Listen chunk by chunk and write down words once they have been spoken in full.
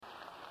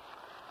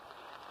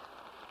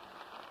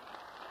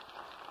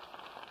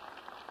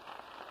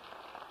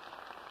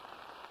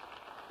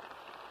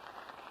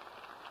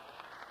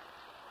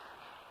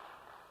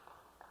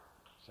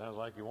Sounds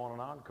like you want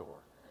an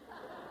encore.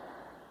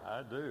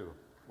 I do.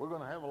 We're going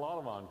to have a lot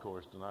of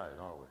encores tonight,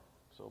 aren't we?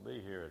 So be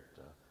here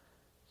at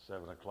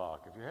 7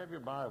 o'clock. If you have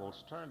your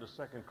Bibles, turn to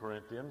 2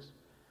 Corinthians.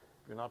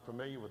 If you're not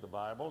familiar with the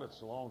Bible,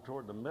 it's along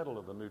toward the middle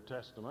of the New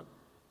Testament.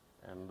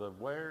 And the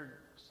word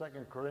 2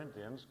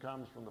 Corinthians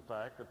comes from the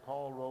fact that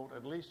Paul wrote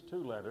at least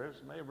 2 letters,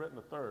 may have written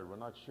a third, we're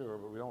not sure,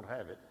 but we don't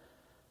have it.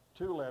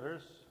 2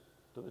 letters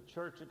to the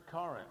church at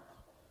Corinth.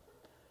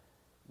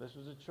 This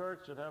was a church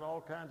that had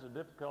all kinds of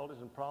difficulties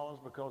and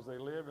problems because they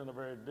lived in a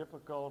very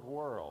difficult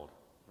world,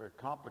 a very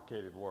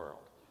complicated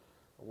world,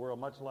 a world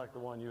much like the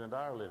one you and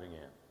I are living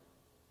in.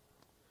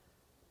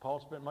 Paul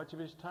spent much of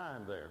his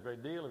time there, a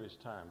great deal of his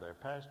time there,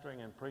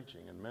 pastoring and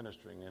preaching and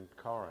ministering in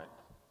Corinth.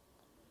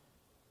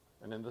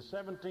 And in the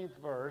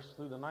 17th verse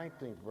through the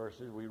 19th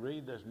verses, we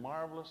read this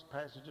marvelous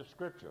passage of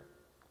Scripture.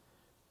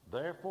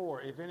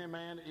 Therefore, if any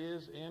man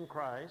is in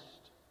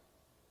Christ,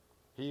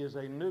 he is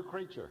a new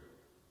creature.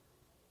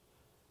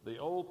 The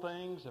old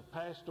things have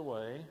passed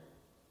away.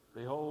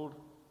 Behold,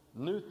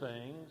 new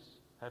things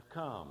have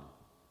come.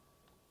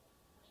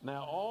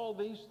 Now all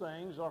these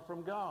things are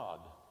from God,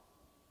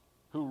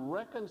 who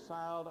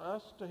reconciled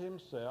us to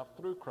himself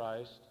through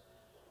Christ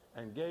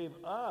and gave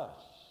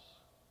us,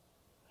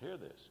 hear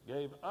this,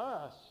 gave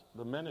us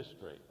the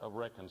ministry of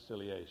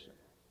reconciliation.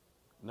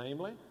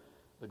 Namely,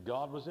 that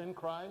God was in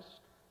Christ,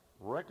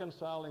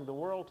 reconciling the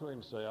world to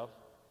himself,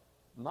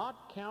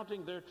 not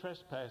counting their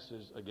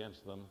trespasses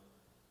against them,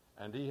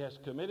 and he has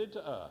committed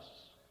to us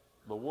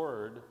the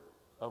word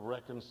of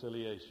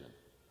reconciliation.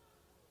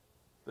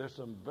 There's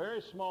some very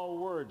small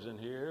words in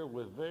here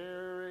with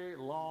very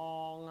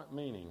long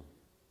meaning.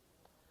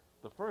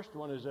 The first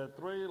one is that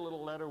 3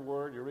 little letter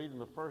word you read in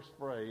the first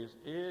phrase,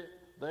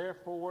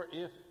 therefore,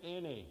 if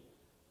any.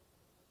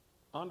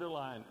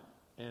 Underline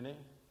any.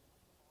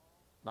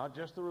 Not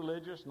just the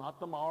religious, not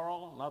the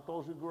moral, not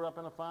those who grew up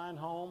in a fine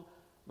home,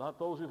 not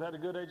those who've had a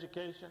good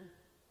education,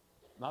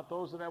 not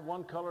those that have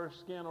one color of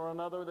skin or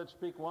another, that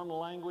speak one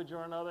language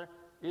or another,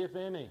 if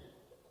any.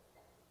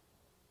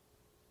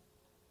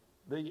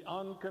 The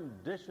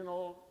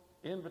unconditional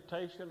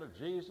invitation of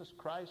Jesus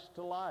Christ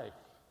to life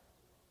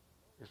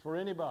is for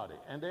anybody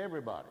and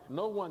everybody.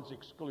 No one's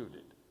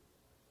excluded.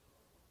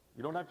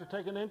 You don't have to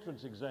take an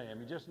entrance exam.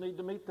 You just need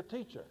to meet the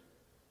teacher.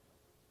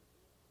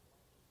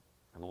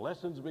 And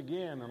lessons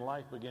begin and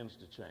life begins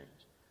to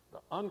change. The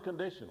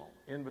unconditional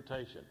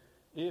invitation,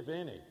 if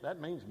any,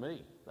 that means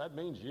me. That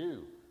means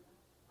you.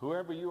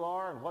 Whoever you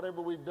are and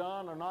whatever we've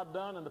done or not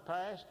done in the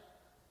past,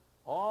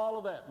 all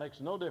of that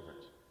makes no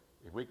difference.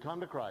 If we come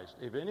to Christ,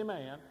 if any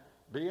man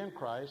be in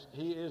Christ,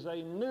 he is a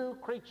new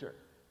creature.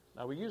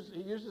 Now he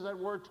uses that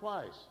word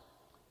twice.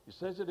 He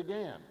says it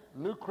again,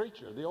 new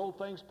creature. The old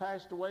things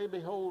passed away,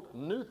 behold,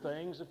 new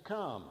things have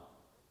come.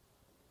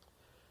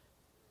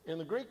 In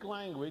the Greek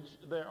language,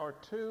 there are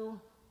 2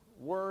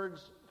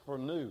 words for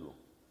new.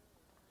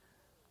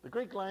 The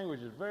Greek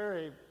language is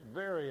very,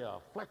 very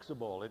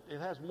flexible. It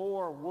has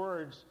more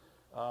words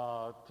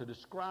to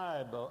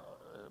describe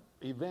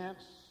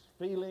events,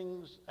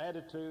 feelings,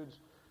 attitudes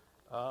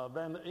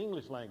than the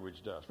English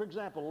language does. For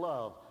example,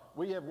 love.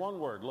 We have one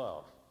word,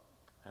 love.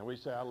 And we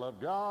say, I love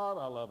God,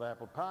 I love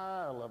apple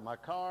pie, I love my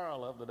car, I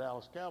love the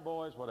Dallas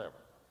Cowboys, whatever.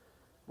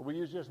 But we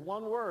use just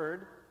one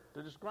word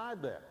to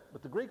describe that.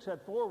 But the Greeks had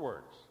 4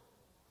 words.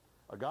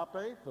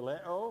 Agape,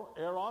 phileo,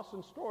 eros,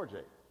 and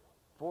storge.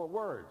 4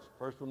 words.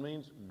 First one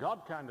means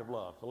God kind of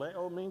love.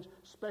 Phileo means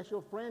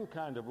special friend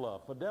kind of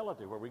love,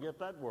 fidelity, where we get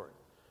that word.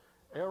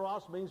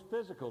 Eros means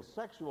physical,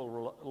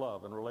 sexual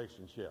love and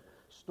relationship.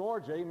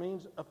 Storge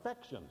means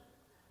affection.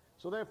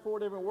 So there are 4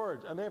 different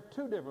words. And they have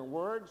 2 different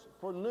words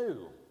for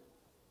new.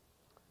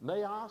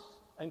 Neos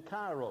and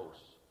kairos.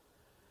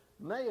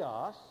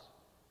 Neos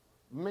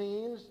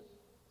means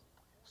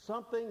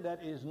something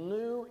that is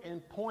new in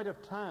point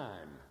of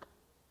time.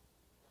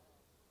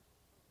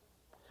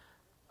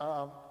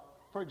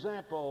 For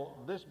example,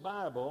 this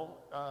Bible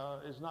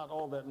is not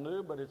all that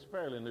new, but it's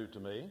fairly new to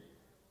me.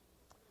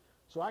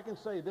 So I can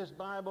say this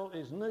Bible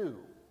is new.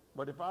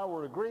 But if I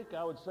were a Greek,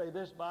 I would say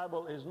this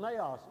Bible is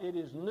neos. It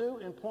is new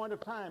in point of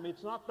time.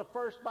 It's not the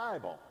first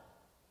Bible.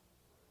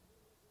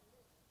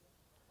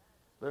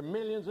 There are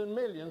millions and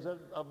millions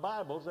of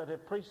Bibles that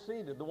have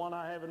preceded the one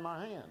I have in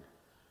my hand.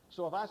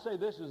 So if I say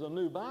this is a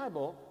new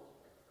Bible,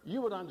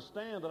 you would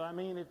understand that I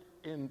mean it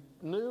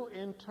new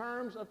in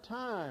terms of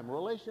time,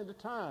 relation to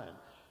time.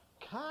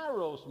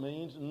 Kairos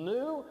means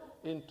new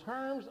in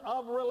terms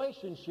of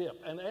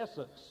relationship and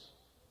essence.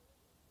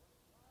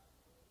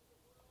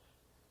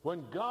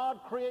 When God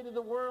created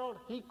the world,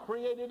 he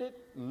created it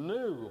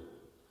new.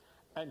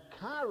 And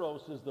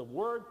kairos is the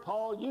word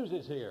Paul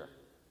uses here.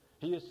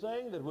 He is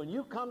saying that when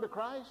you come to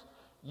Christ,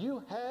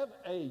 you have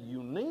a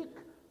unique,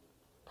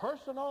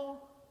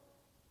 personal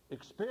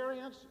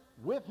experience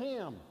with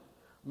him.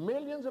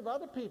 Millions of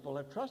other people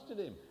have trusted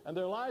him, and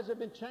their lives have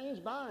been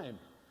changed by him.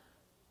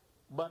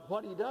 But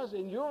what he does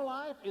in your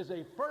life is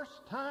a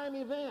first-time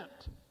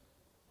event.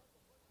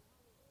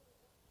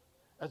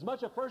 As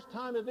much a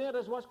first-time event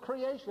as was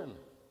creation.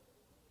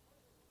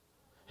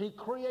 He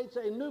creates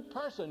a new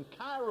person,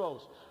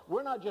 kairos.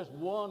 We're not just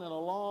one in a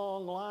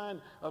long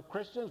line of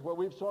Christians where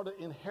we've sort of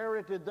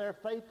inherited their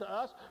faith to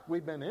us.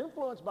 We've been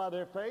influenced by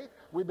their faith.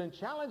 We've been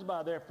challenged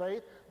by their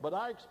faith. But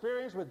our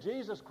experience with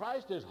Jesus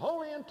Christ is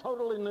wholly and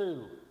totally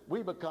new.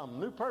 We become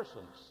new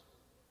persons.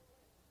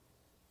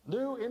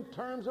 New in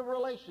terms of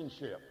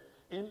relationship,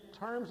 in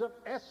terms of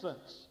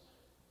essence,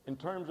 in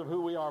terms of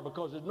who we are,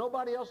 because there's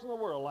nobody else in the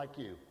world like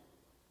you.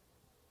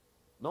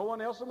 No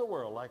one else in the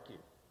world like you.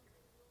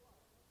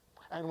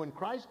 And when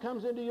Christ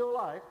comes into your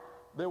life,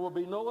 there will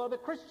be no other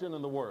Christian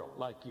in the world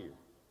like you.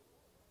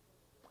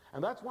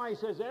 And that's why he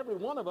says every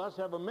one of us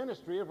have a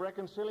ministry of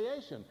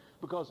reconciliation,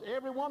 because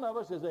every one of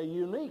us is a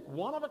unique,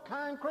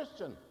 one-of-a-kind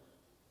Christian.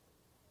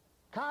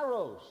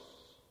 Kairos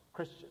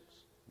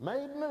Christians,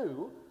 made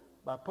new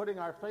by putting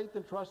our faith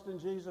and trust in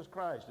Jesus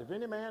Christ. If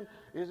any man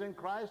is in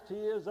Christ, he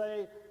is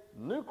a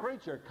new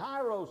creature,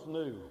 kairos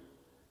new.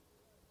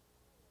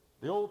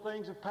 The old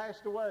things have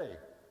passed away.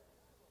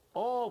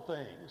 All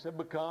things have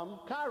become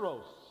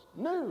kairos,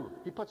 new.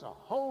 He puts a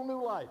whole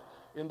new life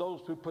in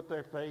those who put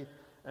their faith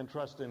and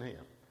trust in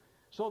him.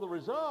 So the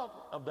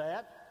result of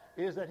that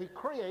is that he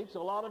creates a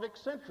lot of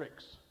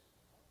eccentrics.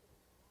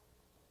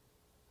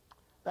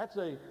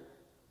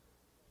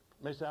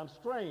 May sound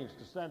strange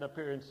to stand up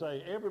here and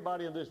say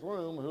everybody in this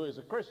room who is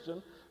a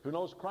Christian, who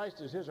knows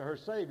Christ as his or her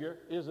Savior,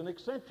 is an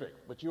eccentric,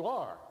 but you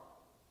are.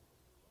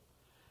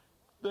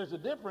 There's a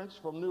difference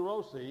from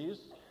neuroses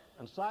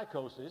and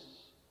psychosis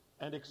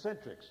and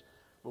eccentrics,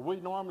 but we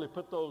normally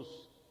put those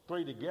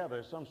three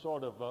together, some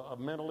sort of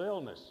mental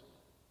illness.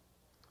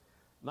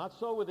 Not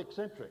so with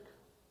eccentric.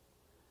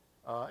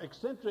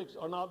 Eccentrics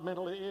are not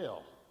mentally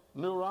ill.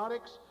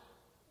 Neurotics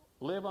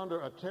live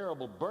under a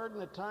terrible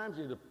burden at times,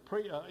 either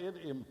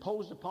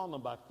imposed upon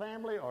them by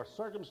family or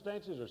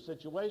circumstances or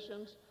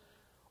situations,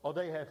 or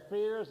they have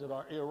fears that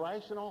are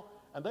irrational,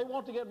 and they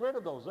want to get rid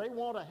of those. They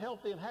want a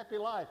healthy and happy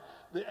life.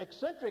 The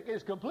eccentric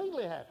is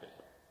completely happy.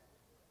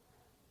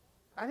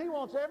 And he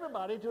wants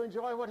everybody to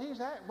enjoy what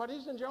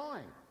he's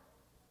enjoying.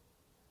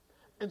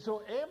 And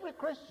so every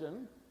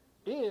Christian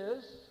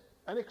is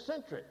an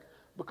eccentric,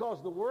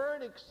 because the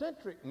word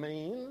eccentric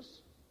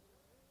means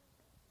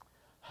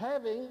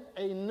having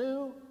a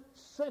new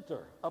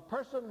center, a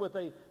person with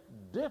a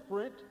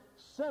different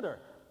center.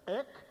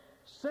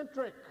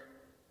 Eccentric.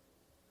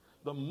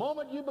 The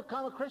moment you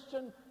become a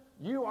Christian,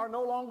 you are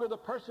no longer the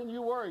person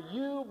you were.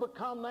 You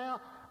become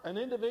now an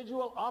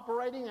individual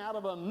operating out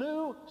of a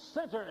new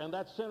center, and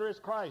that center is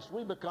Christ.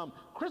 We become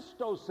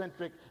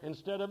Christocentric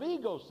instead of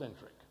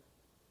egocentric.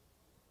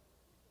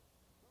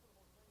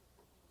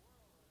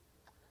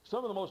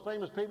 Some of the most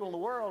famous people in the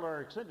world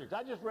are eccentrics.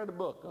 I just read a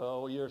book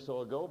a year or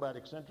so ago about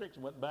eccentrics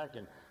and went back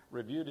and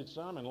reviewed it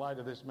some in light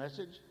of this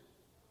message.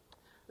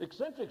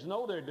 Eccentrics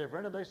know they're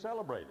different and they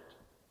celebrate it.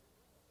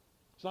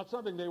 It's not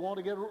something they want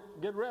to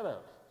get rid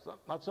of.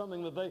 It's not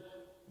something that they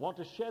want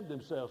to shed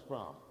themselves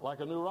from, like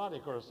a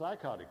neurotic or a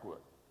psychotic would.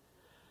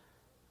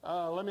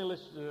 Let me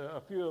list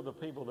a few of the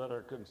people that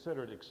are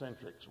considered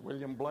eccentrics.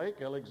 William Blake,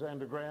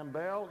 Alexander Graham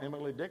Bell,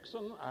 Emily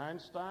Dixon,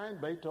 Einstein,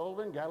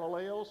 Beethoven,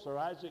 Galileo, Sir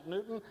Isaac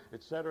Newton,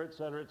 etc.,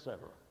 etc., etc.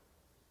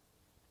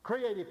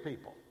 Creative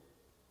people,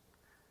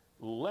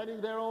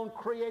 letting their own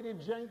creative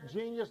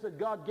genius that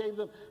God gave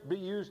them be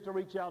used to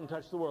reach out and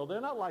touch the world.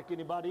 They're not like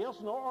anybody else,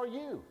 nor are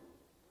you.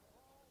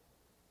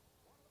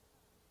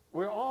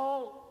 We're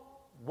all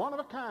one of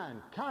a kind,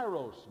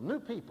 kairos,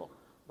 new people,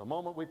 the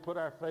moment we put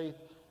our faith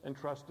and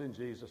trust in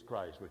Jesus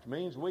Christ, which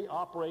means we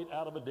operate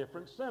out of a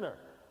different center.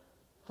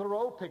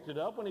 Thoreau picked it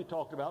up when he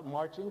talked about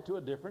marching to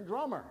a different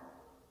drummer.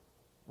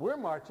 We're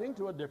marching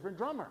to a different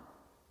drummer.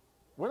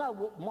 We're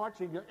not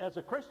marching as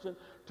a Christian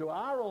to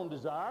our own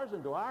desires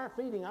and to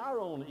feeding our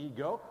own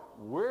ego.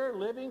 We're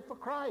living for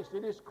Christ.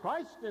 It is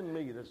Christ in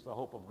me that's the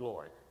hope of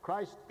glory.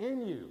 Christ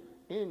in you,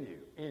 in you,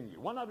 in you.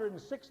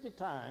 160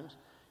 times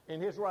in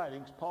his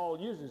writings, Paul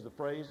uses the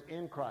phrase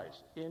in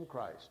Christ, in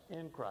Christ,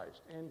 in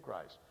Christ, in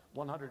Christ,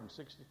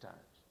 160 times.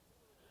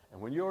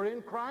 And when you're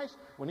in Christ,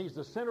 when he's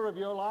the center of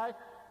your life,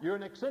 you're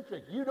an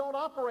eccentric. You don't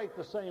operate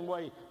the same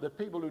way that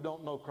people who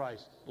don't know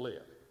Christ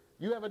live.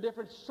 You have a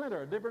different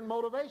center, a different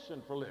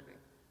motivation for living,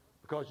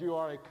 because you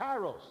are a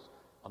kairos,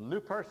 a new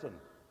person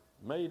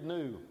made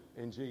new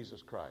in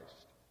Jesus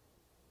Christ.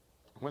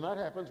 When that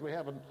happens, we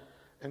have an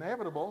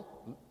inevitable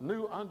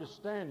new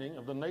understanding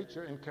of the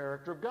nature and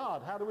character of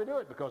God. How do we do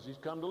it? Because he's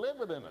come to live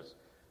within us.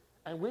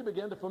 And we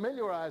begin to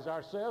familiarize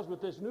ourselves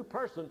with this new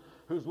person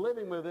who's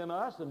living within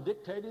us and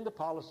dictating the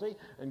policy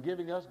and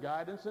giving us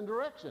guidance and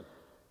direction.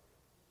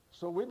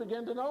 So we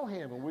begin to know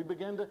him, and we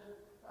begin to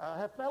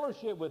have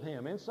fellowship with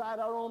him inside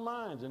our own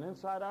minds and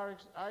inside our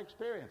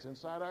experience,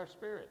 inside our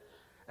spirit.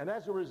 And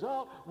as a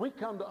result, we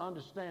come to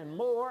understand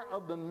more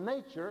of the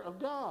nature of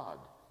God,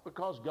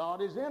 because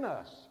God is in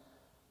us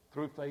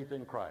through faith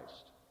in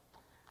Christ.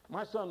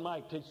 My son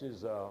Mike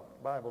teaches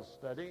Bible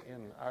study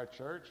in our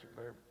church.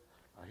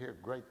 I hear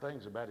great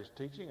things about his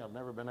teaching. I've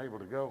never been able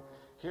to go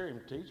hear him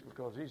teach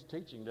because he's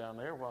teaching down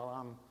there while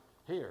I'm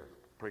here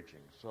preaching.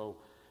 So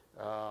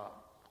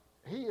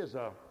he's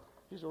a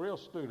real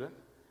student,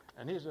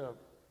 And he's a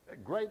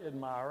great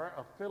admirer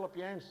of Philip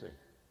Yancey,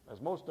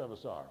 as most of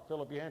us are.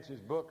 Philip Yancey's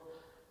book,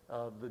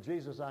 The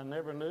Jesus I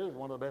Never Knew, is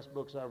one of the best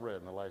books I've read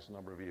in the last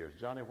number of years.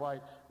 Johnny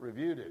White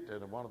reviewed it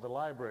at one of the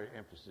library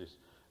emphases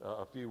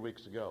a few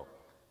weeks ago.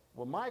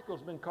 Well,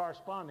 Michael's been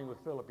corresponding with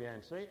Philip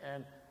Yancey,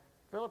 and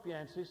Philip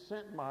Yancey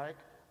sent Mike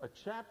a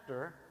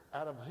chapter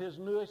out of his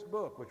newest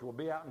book, which will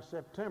be out in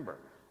September.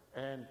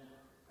 And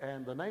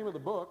the name of the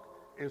book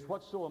is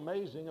What's So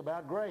Amazing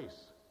About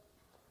Grace.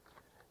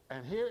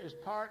 And here is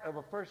part of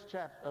a first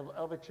chapter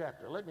of a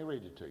chapter. Let me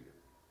read it to you.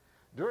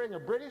 During a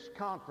British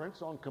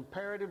conference on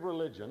comparative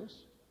religions,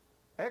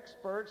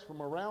 experts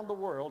from around the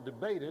world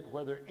debated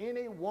whether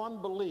any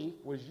one belief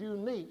was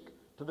unique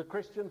to the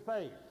Christian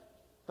faith.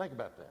 Think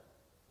about that.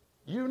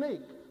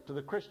 Unique to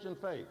the Christian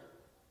faith.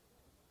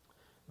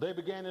 They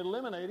began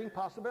eliminating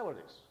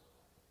possibilities.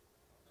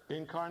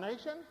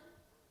 Incarnation?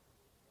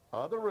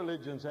 Other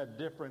religions had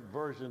different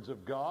versions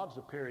of gods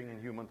appearing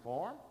in human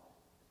form.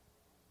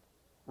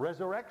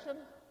 Resurrection?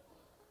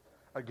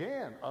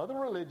 Again, other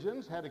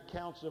religions had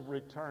accounts of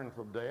return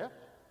from death.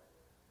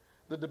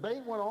 The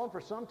debate went on for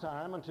some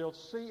time until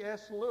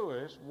C.S.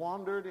 Lewis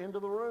wandered into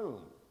the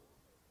room.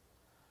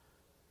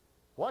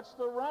 "What's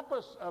the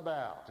rumpus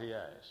about?" he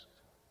asked,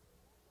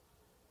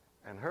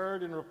 and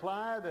heard in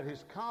reply that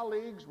his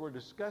colleagues were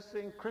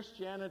discussing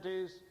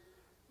Christianity's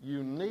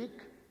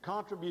unique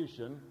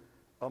contribution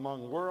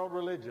among world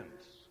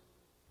religions.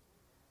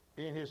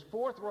 In his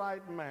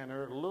forthright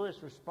manner,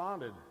 Lewis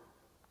responded,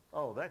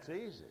 "Oh, that's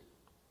easy.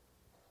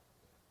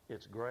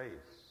 It's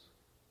grace."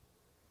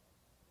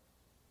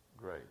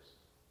 Grace.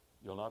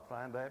 You'll not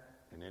find that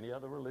in any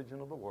other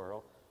religion of the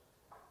world.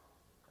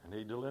 And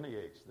he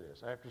delineates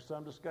this. After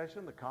some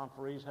discussion, the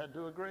conferees had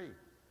to agree.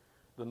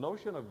 The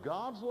notion of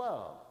God's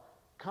love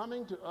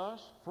coming to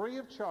us free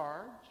of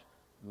charge,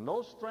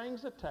 no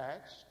strings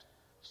attached,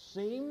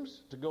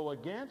 seems to go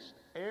against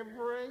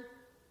every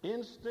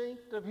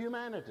instinct of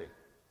humanity.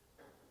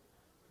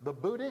 The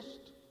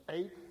Buddhist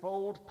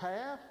Eightfold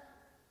Path,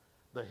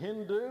 the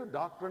Hindu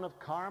doctrine of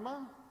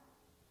karma,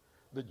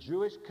 the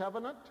Jewish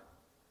covenant,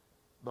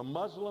 the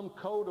Muslim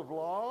code of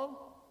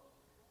law,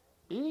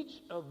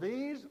 each of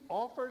these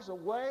offers a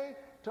way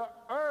to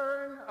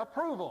earn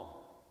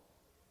approval.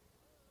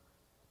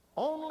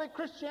 Only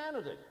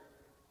Christianity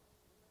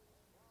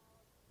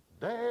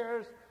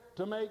dares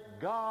to make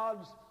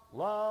God's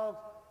love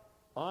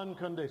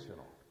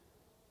unconditional.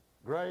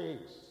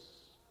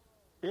 Grace,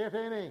 if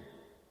any,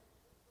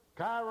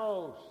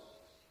 kairos,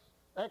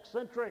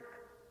 eccentric,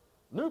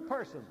 new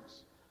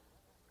persons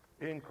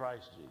in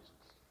Christ Jesus.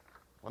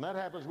 When that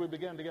happens, we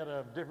begin to get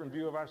a different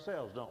view of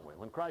ourselves, don't we?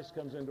 When Christ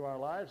comes into our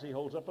lives, he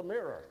holds up a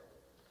mirror.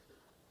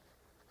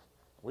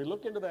 We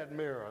look into that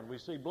mirror and we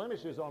see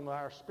blemishes on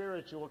our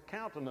spiritual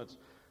countenance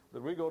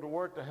that we go to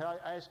work to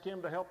ask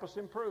him to help us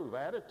improve.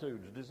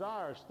 Attitudes,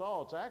 desires,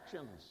 thoughts,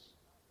 actions.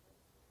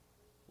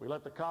 We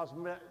let the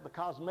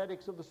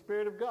cosmetics of the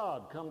Spirit of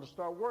God come to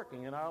start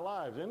working in our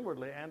lives,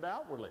 inwardly and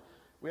outwardly.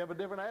 We have a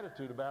different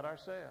attitude about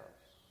ourselves.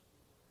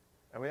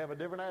 And we have a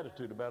different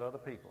attitude about other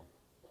people.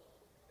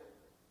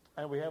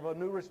 And we have a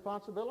new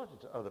responsibility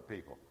to other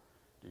people.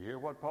 Do you hear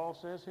what Paul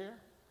says here?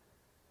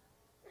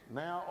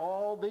 Now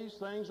all these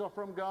things are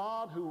from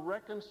God who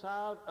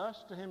reconciled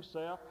us to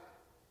himself.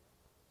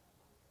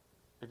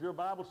 If you're a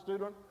Bible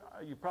student,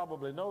 you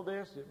probably know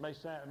this. It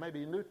may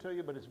be new to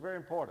you, but it's very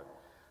important.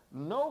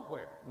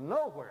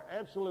 Nowhere,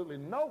 absolutely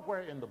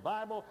nowhere in the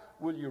Bible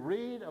will you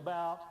read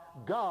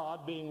about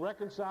God being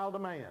reconciled to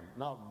man.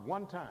 Not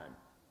one time.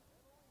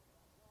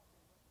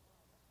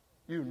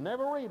 You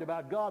never read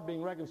about God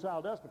being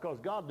reconciled to us because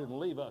God didn't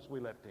leave us, we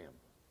left him.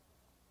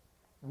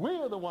 We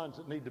are the ones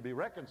that need to be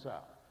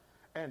reconciled.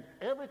 And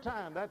every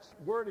time that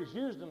word is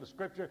used in the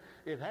Scripture,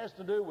 it has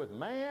to do with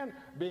man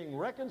being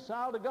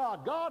reconciled to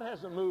God. God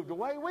hasn't moved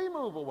away, we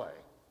move away.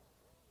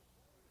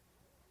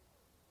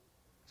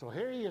 So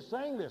here he is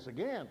saying this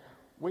again.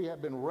 We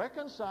have been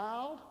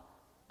reconciled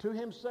to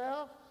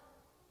himself,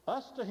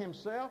 us to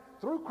himself,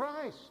 through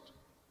Christ.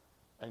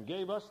 And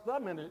gave us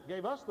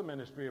the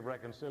ministry of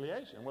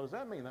reconciliation. What does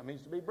that mean? That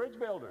means to be bridge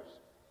builders,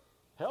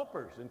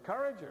 helpers,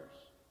 encouragers,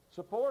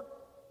 support,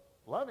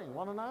 loving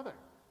one another.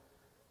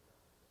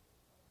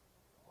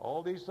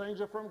 All these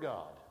things are from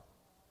God.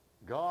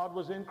 God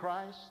was in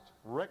Christ,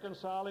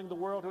 reconciling the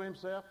world to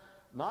himself,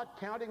 not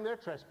counting their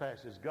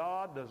trespasses.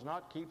 God does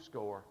not keep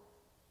score.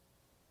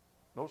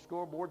 No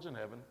scoreboards in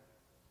heaven.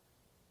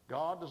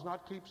 God does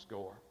not keep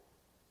score.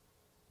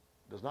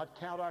 Does not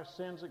count our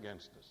sins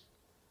against us.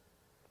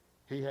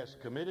 He has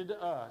committed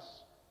to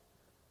us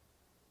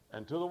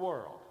and to the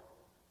world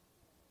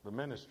the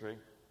ministry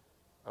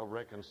of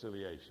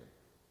reconciliation.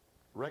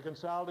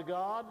 Reconciled to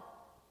God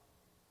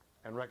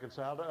and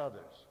reconciled to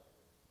others.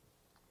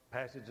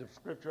 Passage of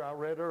Scripture I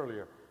read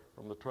earlier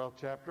from the 12th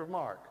chapter of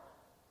Mark.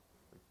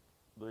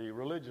 The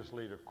religious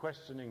leader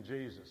questioning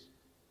Jesus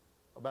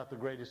about the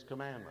greatest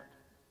commandment.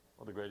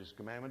 Well, the greatest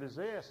commandment is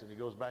this. And he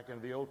goes back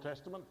into the Old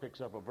Testament,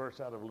 picks up a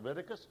verse out of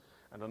Leviticus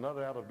and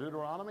another out of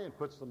Deuteronomy and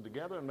puts them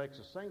together and makes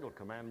a single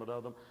commandment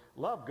of them.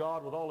 Love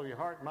God with all of your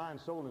heart, mind,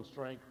 soul, and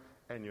strength,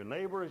 and your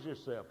neighbor as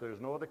yourself.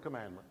 There's no other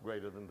commandment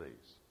greater than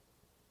these.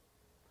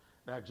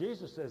 Now,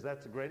 Jesus says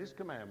that's the greatest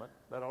commandment.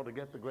 That ought to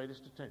get the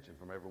greatest attention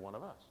from every one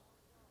of us.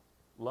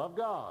 Love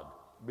God.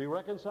 Be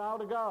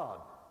reconciled to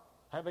God.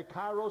 Have a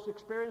kairos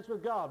experience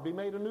with God. Be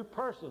made a new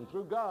person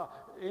through God,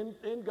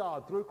 in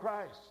God, through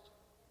Christ.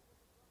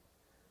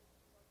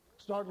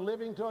 Start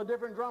living to a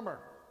different drummer.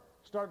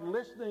 Start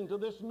listening to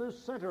this new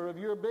center of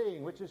your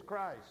being, which is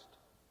Christ.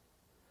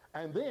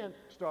 And then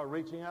start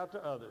reaching out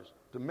to others,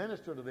 to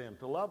minister to them,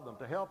 to love them,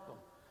 to help them.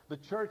 The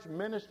church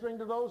ministering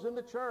to those in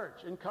the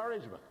church,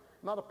 encouragement.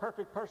 Not a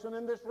perfect person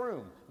in this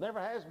room. Never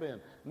has been.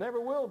 Never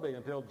will be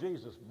until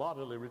Jesus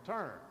bodily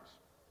returns.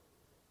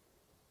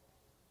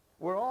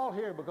 We're all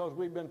here because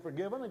we've been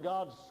forgiven, and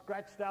God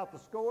scratched out the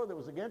score that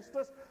was against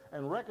us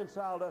and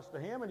reconciled us to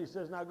him. And he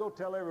says, now go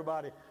tell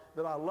everybody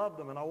that I love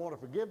them and I want to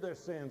forgive their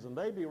sins, and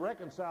they be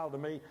reconciled to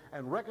me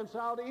and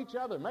reconciled to each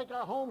other. Make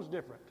our homes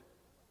different.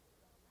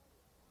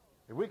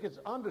 If we could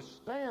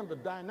understand the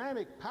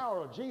dynamic power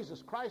of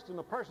Jesus Christ in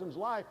a person's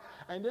life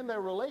and in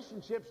their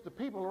relationships to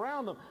people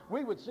around them,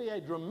 we would see a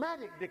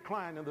dramatic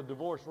decline in the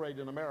divorce rate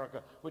in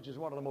America, which is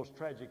one of the most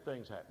tragic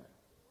things happening.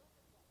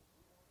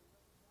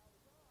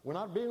 We're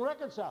not being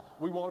reconciled.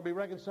 We want to be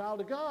reconciled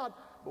to God,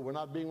 but we're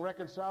not being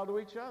reconciled to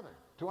each other,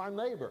 to our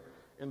neighbor.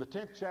 In the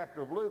 10th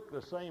chapter of Luke,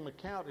 the same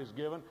account is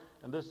given,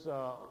 and this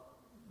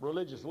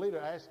religious leader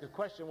asked the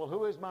question, well,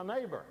 who is my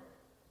neighbor?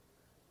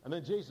 And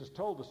then Jesus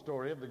told the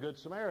story of the Good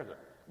Samaritan.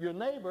 Your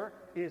neighbor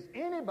is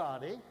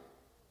anybody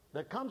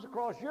that comes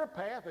across your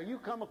path or you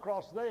come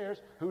across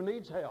theirs who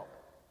needs help.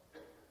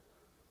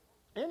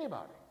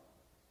 Anybody.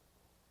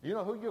 You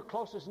know who your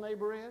closest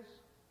neighbor is?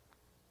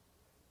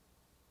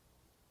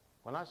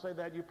 When I say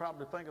that, you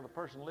probably think of the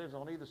person who lives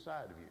on either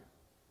side of you.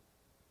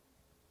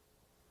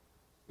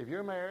 If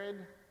you're married,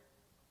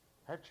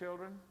 have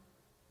children,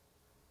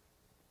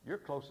 your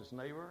closest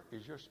neighbor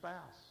is your spouse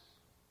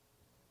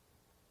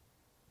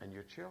and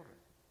your children.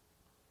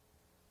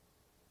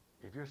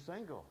 If you're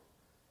single,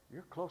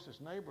 your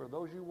closest neighbor are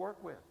those you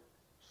work with,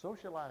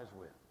 socialize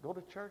with, go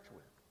to church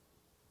with.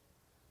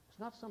 It's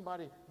not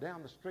somebody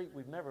down the street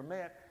we've never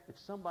met.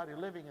 It's somebody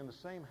living in the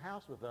same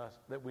house with us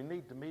that we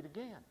need to meet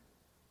again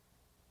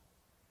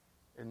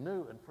in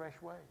new and fresh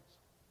ways,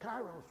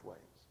 kairos ways,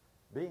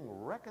 being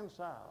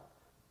reconciled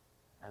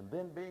and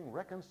then being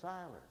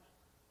reconcilers,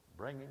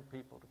 bringing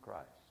people to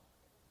Christ.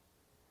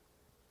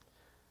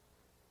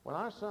 When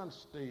our son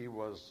Steve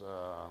was,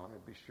 let me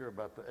be sure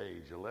about the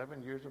age,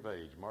 11 years of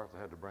age, Martha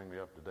had to bring me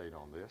up to date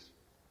on this.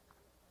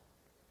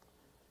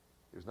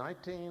 He was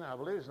 19, I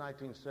believe it was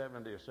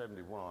 1970 or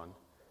 71,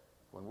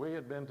 when we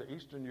had been to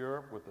Eastern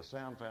Europe with the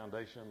Sound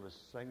Foundation, this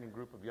singing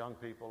group of young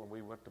people, and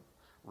we went to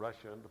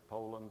Russia and to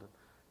Poland, and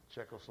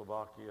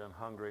Czechoslovakia and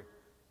Hungary,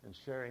 and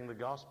sharing the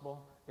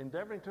gospel,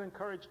 endeavoring to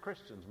encourage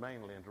Christians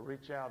mainly and to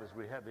reach out as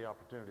we had the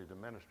opportunity to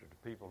minister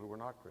to people who were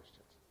not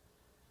Christians.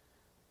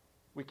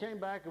 We came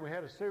back and we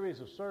had a series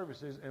of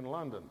services in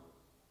London.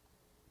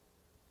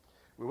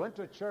 We went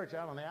to a church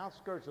out on the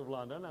outskirts of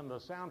London, and the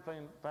Sound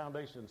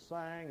Foundation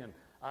sang, and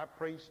I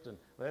preached, and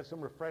they had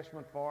some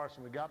refreshment for us,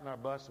 and we got in our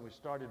bus and we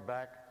started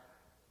back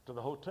to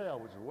the hotel,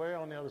 which is way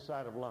on the other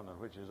side of London,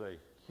 which is a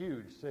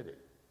huge city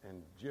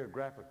in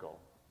geographical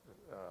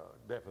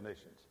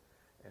definitions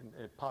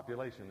and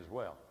population as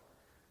well.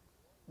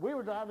 We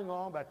were driving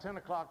along by 10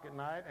 o'clock at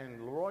night,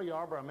 and Leroy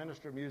Yarber, our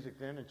minister of music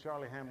then, and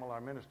Charlie Hamill, our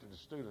minister to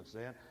students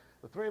then,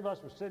 the three of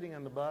us were sitting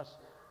in the bus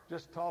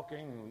just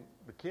talking.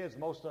 The kids,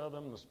 most of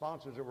them, the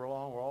sponsors that were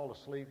along were all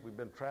asleep. We'd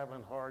been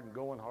traveling hard and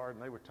going hard,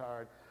 and they were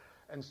tired.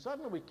 And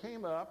suddenly we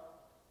came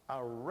up, I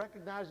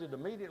recognized it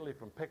immediately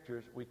from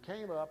pictures, we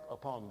came up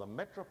upon the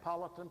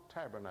Metropolitan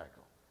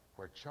Tabernacle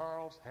where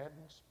Charles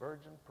Haddon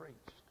Spurgeon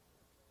preached.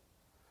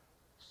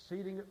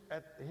 Seating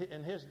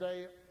in his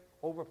day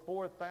over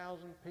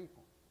 4,000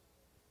 people.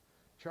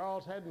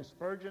 Charles Haddon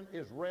Spurgeon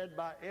is read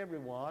by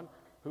everyone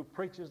who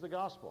preaches the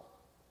gospel.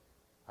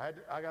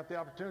 I got the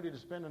opportunity to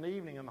spend an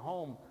evening in the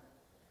home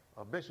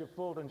of Bishop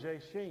Fulton J.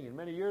 Sheen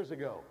many years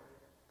ago.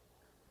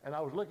 And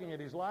I was looking at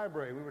his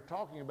library. We were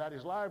talking about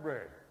his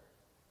library.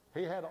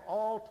 He had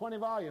all 20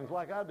 volumes,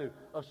 like I do,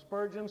 of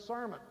Spurgeon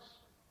sermons.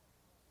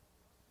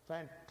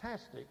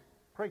 Fantastic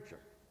preacher.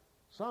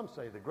 Some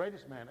say the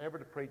greatest man ever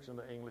to preach in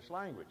the English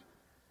language.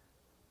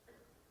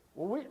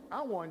 Well,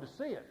 I wanted to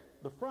see it.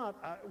 The front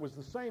was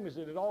the same as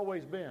it had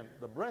always been.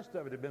 The rest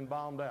of it had been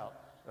bombed out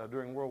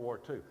during World War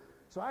II.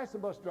 So I asked the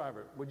bus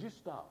driver, would you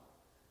stop?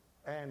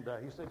 And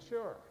he said,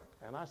 sure.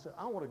 And I said,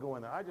 I want to go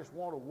in there. I just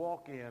want to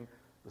walk in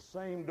the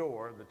same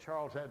door that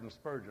Charles Haddon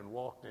Spurgeon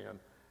walked in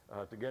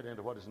to get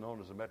into what is known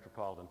as the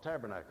Metropolitan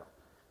Tabernacle.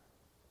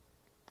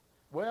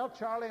 Well,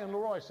 Charlie and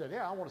Leroy said,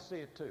 yeah, I want to see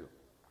it too.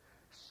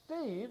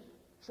 Steve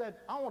said,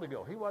 I want to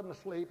go. He wasn't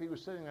asleep. He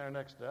was sitting there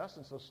next to us.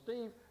 And so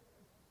Steve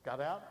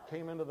got out,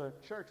 came into the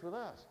church with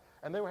us.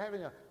 And they were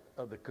having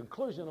the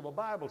conclusion of a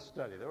Bible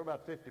study. There were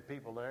about 50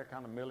 people there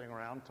kind of milling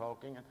around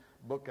talking, and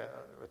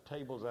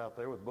tables out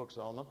there with books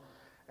on them.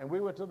 And we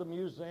went to the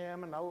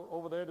museum and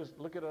over there to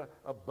look at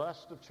a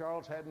bust of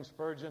Charles Haddon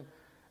Spurgeon.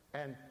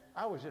 And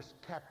I was just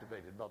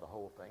captivated by the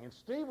whole thing. And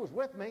Steve was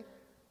with me,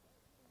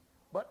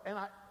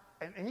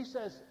 and he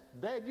says,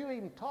 Dad, you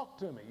even talked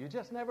to me. You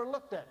just never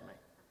looked at me.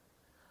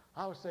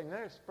 I was saying,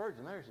 there's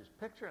Spurgeon, there's his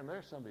picture, and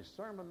there's some of his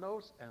sermon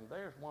notes, and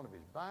there's one of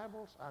his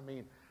Bibles. I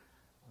mean,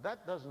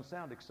 that doesn't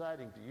sound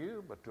exciting to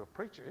you, but to a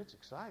preacher, it's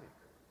exciting.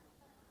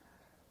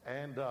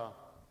 And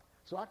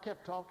so I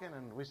kept talking,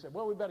 and we said,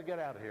 well, we better get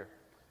out of here.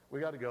 We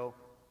got to go.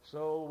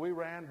 So we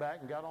ran back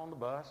and got on the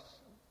bus,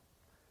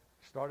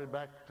 started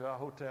back to our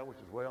hotel, which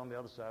is way on the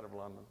other side of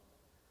London.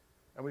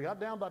 And we got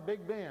down by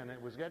Big Ben.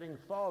 It was getting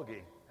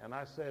foggy. And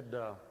I said,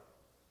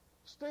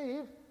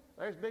 Steve,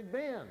 there's Big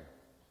Ben.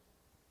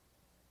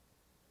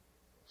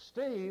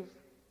 Steve,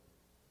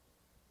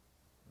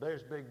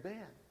 there's Big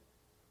Ben.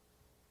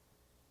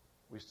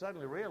 We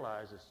suddenly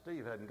realized that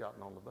Steve hadn't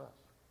gotten on the bus.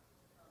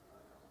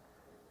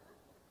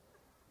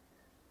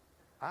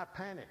 I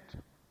panicked.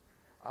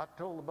 I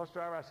told the bus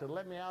driver, I said,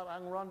 let me out, I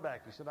can run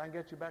back. He said, I can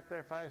get you back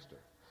there faster.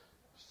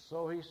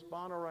 So he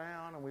spun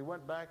around, and we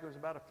went back. It was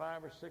about a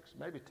 5 or 6,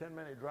 maybe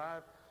 10-minute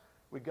drive.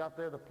 We got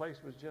there. The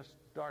place was just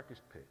dark as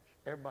pitch.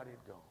 Everybody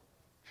had gone.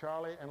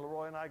 Charlie and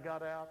Leroy and I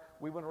got out.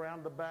 We went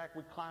around the back.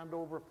 We climbed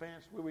over a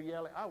fence. We were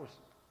yelling.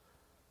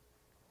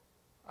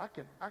 I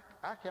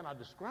cannot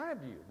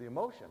describe to you the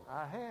emotion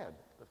I had,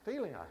 the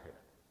feeling I had.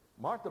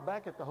 Martha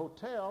back at the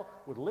hotel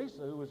with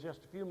Lisa, who was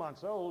just a few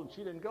months old, and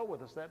she didn't go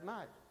with us that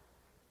night.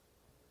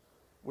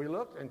 We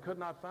looked and could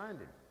not find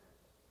him.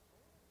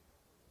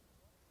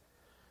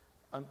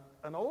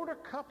 An older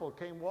couple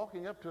came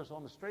walking up to us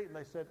on the street, and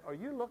they said, are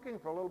you looking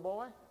for a little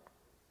boy?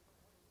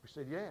 We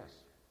said, yes.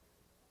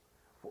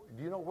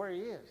 Do you know where he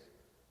is?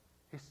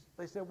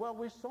 They said, well,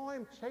 we saw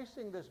him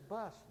chasing this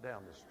bus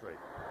down the street.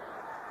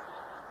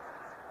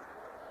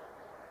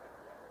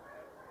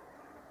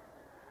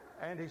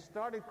 And he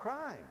started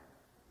crying.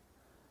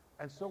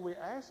 And so we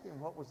asked him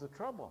what was the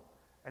trouble.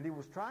 And he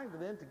was trying to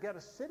get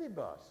a city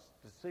bus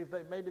to see if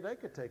maybe they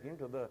could take him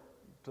to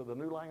the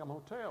New Langham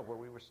Hotel where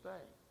we were staying.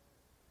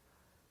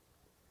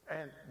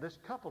 And this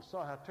couple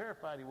saw how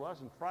terrified he was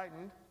and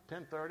frightened,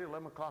 10:30,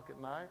 11 o'clock at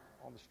night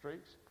on the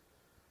streets.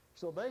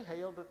 So they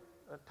hailed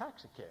a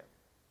taxi cab.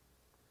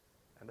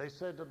 And they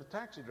said to the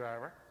taxi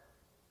driver,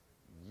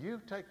 you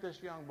take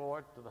this young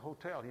boy to the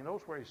hotel. He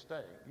knows where he's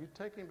staying. You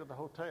take him to the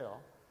hotel,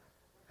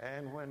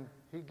 and when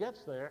he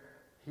gets there,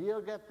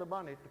 he'll get the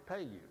money to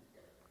pay you,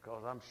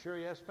 because I'm sure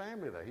he has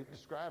family there. He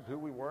described who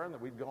we were and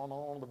that we'd gone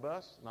on the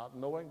bus, not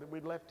knowing that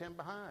we'd left him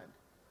behind.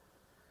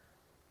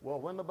 Well,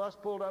 when the bus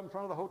pulled up in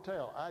front of the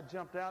hotel, I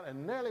jumped out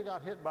and nearly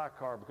got hit by a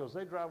car, because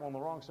they drive on the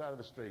wrong side of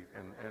the street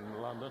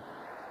in London.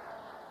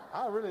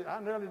 I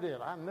nearly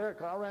did. I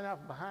ran out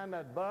from behind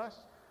that bus,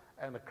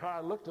 and the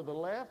car looked to the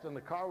left, and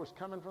the car was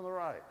coming from the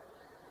right.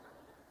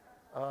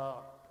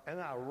 And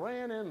I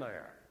ran in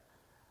there.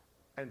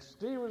 And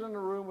Steve was in the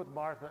room with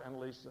Martha and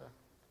Lisa,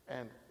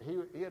 and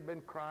he had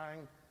been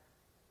crying,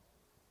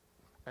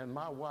 and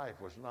my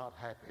wife was not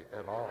happy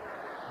at all.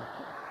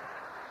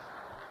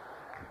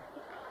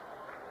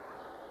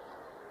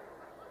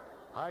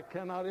 I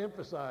cannot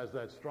emphasize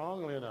that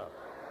strongly enough.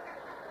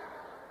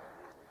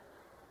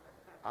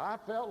 I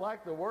felt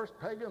like the worst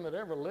pagan that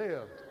ever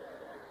lived,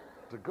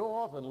 to go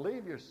off and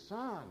leave your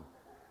son.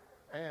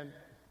 And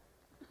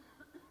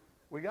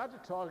we got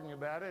to talking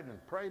about it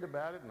and prayed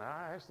about it, and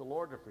I asked the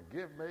Lord to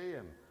forgive me,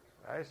 and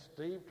I asked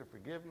Steve to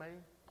forgive me.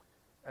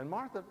 And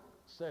Martha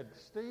said,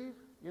 Steve,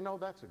 you know,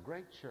 that's a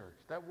great church.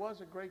 That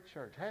was a great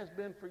church, has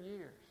been for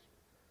years.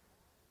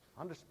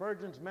 Under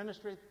Spurgeon's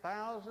ministry,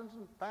 thousands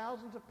and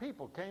thousands of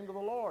people came to the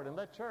Lord in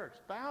that church.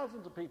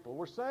 Thousands of people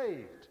were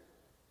saved.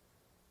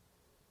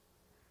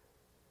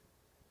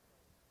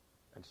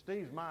 And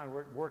Steve's mind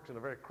works in a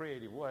very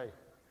creative way,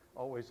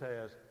 always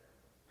has.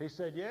 He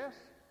said, yes,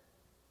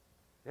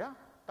 yeah,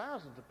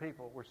 thousands of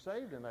people were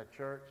saved in that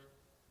church,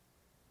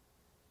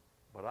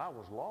 but I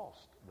was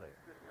lost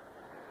there.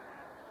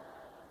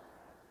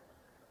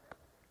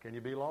 Can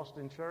you be lost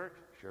in church?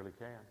 Surely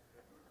can.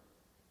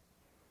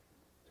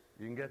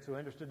 You can get so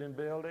interested in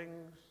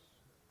buildings,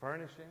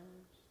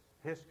 furnishings,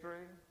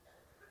 history,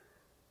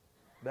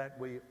 that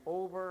we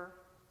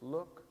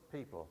overlook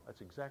people.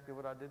 That's exactly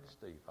what I did to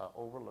Steve. I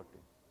overlooked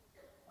him.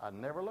 I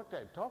never looked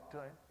at him, talked to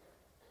him,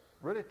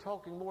 really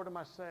talking more to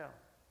myself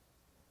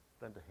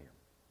than to him.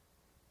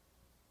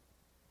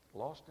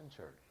 Lost in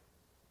church.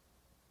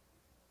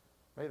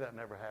 May that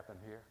never happen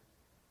here.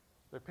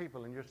 There are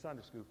people in your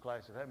Sunday school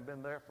class that haven't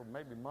been there for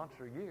maybe months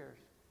or years.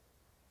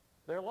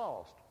 They're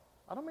lost.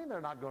 I don't mean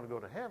they're not going to go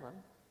to heaven.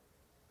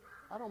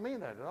 I don't mean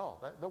that at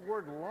all. The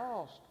word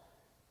lost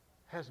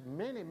has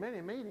many,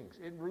 many meanings.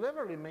 It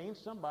literally means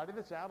somebody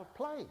that's out of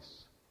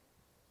place.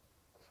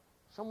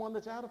 Someone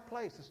that's out of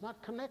place, that's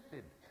not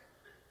connected.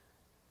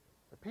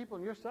 The people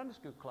in your Sunday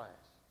school class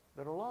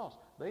that are lost,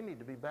 they need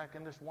to be back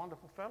in this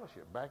wonderful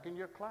fellowship, back in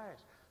your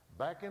class,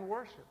 back in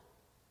worship.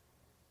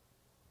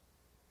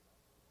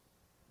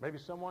 Maybe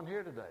someone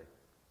here today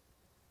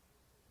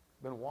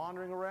been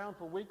wandering around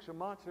for weeks or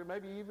months or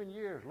maybe even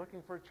years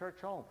looking for a church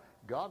home.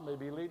 God may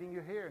be leading you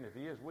here, and if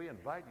he is, we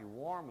invite you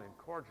warmly and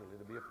cordially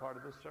to be a part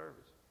of this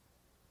service.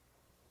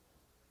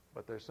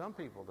 But there's some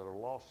people that are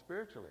lost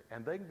spiritually,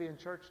 and they can be in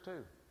church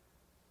too.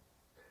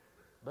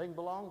 They can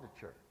belong to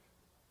church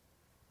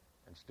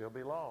and still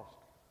be lost,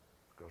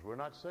 because we're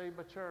not saved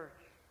by church.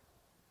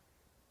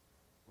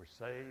 We're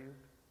saved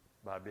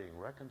by being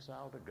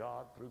reconciled to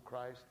God through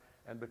Christ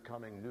and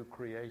becoming new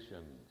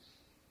creations,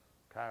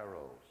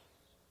 kairos,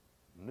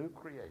 new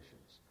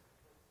creations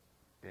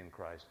in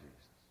Christ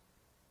Jesus.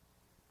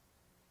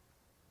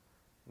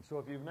 And so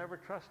if you've never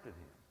trusted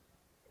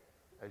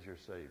him as your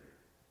Savior,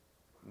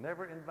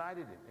 never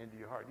invited him into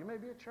your heart, you may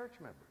be a church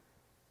member,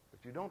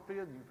 but you don't feel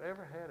you've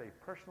ever had a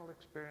personal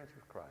experience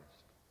with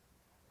Christ,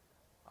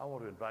 I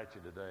want to invite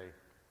you today,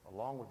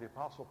 along with the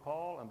Apostle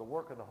Paul and the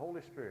work of the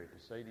Holy Spirit,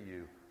 to say to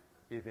you,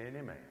 if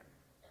any man,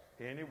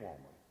 any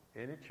woman,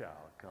 any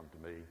child come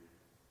to me,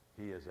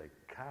 he is a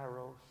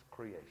kairos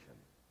creation,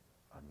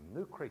 a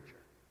new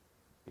creature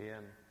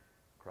in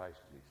Christ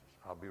Jesus.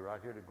 I'll be right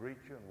here to greet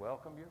you and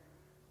welcome you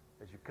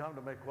as you come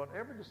to make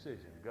whatever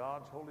decision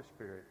God's Holy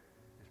Spirit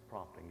is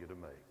prompting you to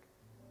make.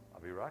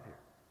 I'll be right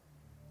here.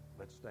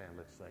 Let's stand,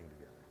 let's sing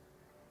together.